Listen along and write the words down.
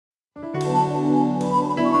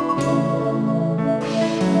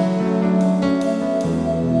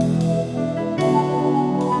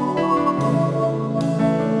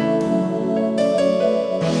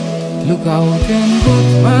out them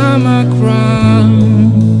good mama crown,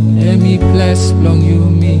 and me bless long you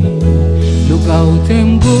me. Look out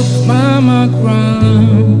them good mama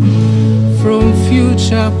crown, from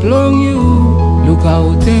future long you. Look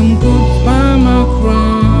out them good mama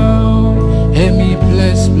crown, and me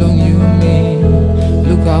bless long you me.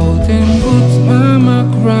 Look out them good mama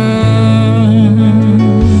crown.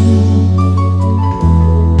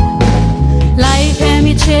 Life and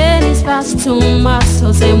me chain is fast too much,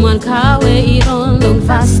 so same one car where it on long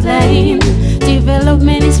fast lane.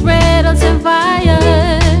 Development is red hot and fire,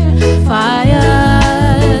 fire.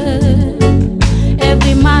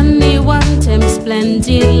 Every man they want him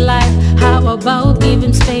splendid life. How about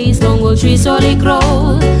giving space? Long old trees only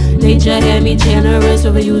grow. Nature hear me generous,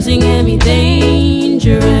 overusing hear me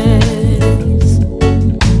dangerous.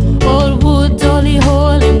 Old wood only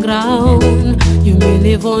hold him ground. You may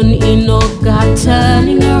live on in no God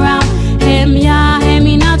turning around. Him ya, him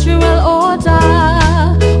in natural order,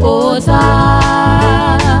 order.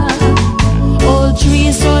 Old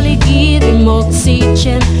trees only give him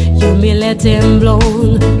oxygen. You may let him blow,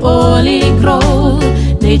 only grow.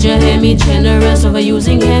 Nature hear me generous,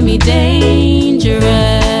 overusing hear me dangerous.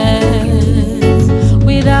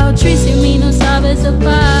 Without trees you mean no sabe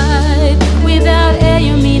survive. Without air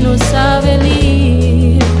you mean no sabe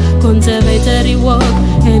live. Conservatory work,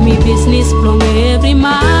 and me business from every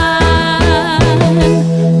man.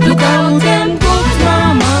 Look out them good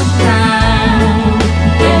mama crown,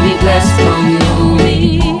 and me bless from you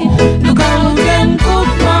me. Look out them good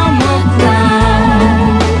mama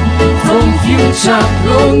crown, from future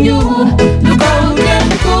from you. Look out them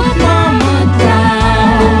good mama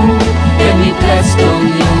crown, and me bless from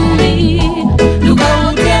you me. Look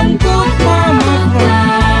out them good mama crown.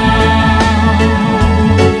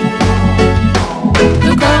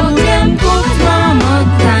 Look out them good mama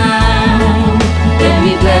crown, and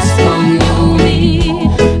me bless from you me.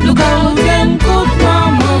 Look out them good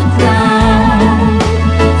mama crown,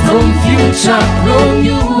 from future from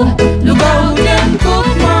you. Look out them good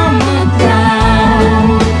mama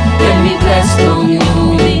crown, and me bless from you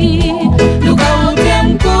me. Look out them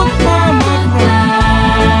good mama crown.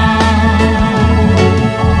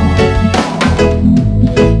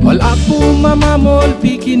 All apu mama mol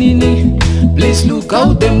pikinini. Please look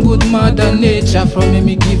out them good mother nature. From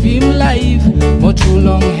me give him life, but too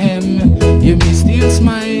long him, you me still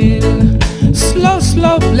smile. Slow,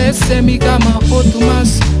 slow, bless me come a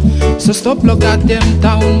Otumas. So stop look at them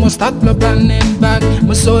down, must start blood and them back.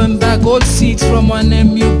 Must sew him back all seats from one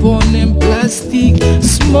them you born in plastic.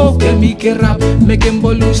 Smoke and make it rap, make him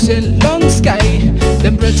pollution long sky.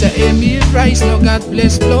 Temperature me rise, no God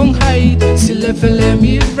bless long height. Still level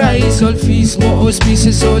me rise, all fees more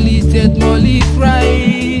auspicious, all eated, molly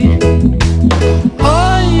cry.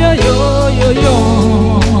 Oh yo yo yo yo.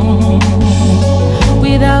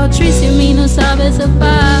 Without trees you mean no sabe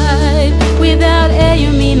survive. Without air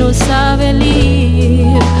you mean no sabe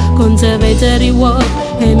live. Conservatory work,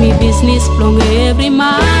 and me business from every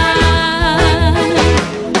man.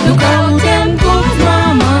 Look out them good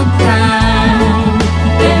mama crown,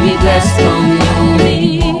 and me bless from you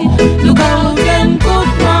me. Look out them good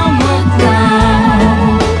mama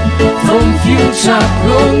crown, from future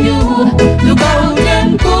from you. Look out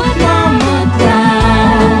them good mama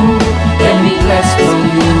crown, and me bless from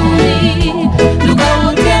you me. Look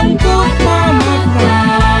out them good mama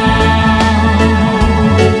crown.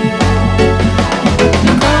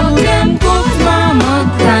 Look out them good mama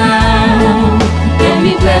crown, and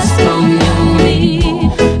me bless from you me.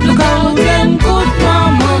 Look out them good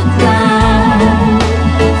mama crown,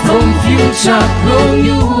 from future from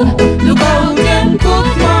you. Look out them good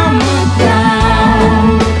mama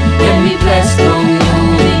crown, and me bless from you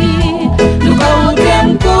me. Look out them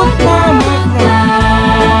good mama crown.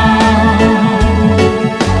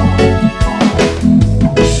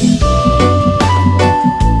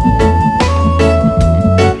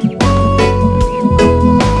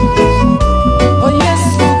 Oh yes,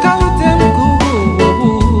 look out them good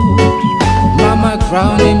mama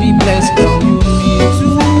crown, and me bless from you me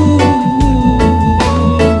too.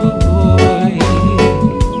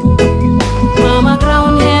 Mama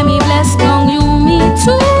crown hear me bless from you me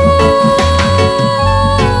too.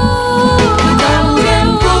 Look out them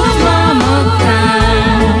good mama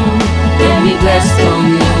crown, and me bless from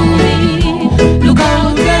you me. Look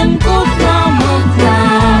out them good mama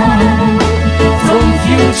crown, from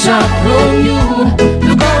future from you.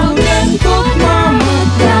 Look out them good mama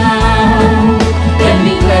crown, and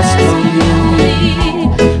me bless from you.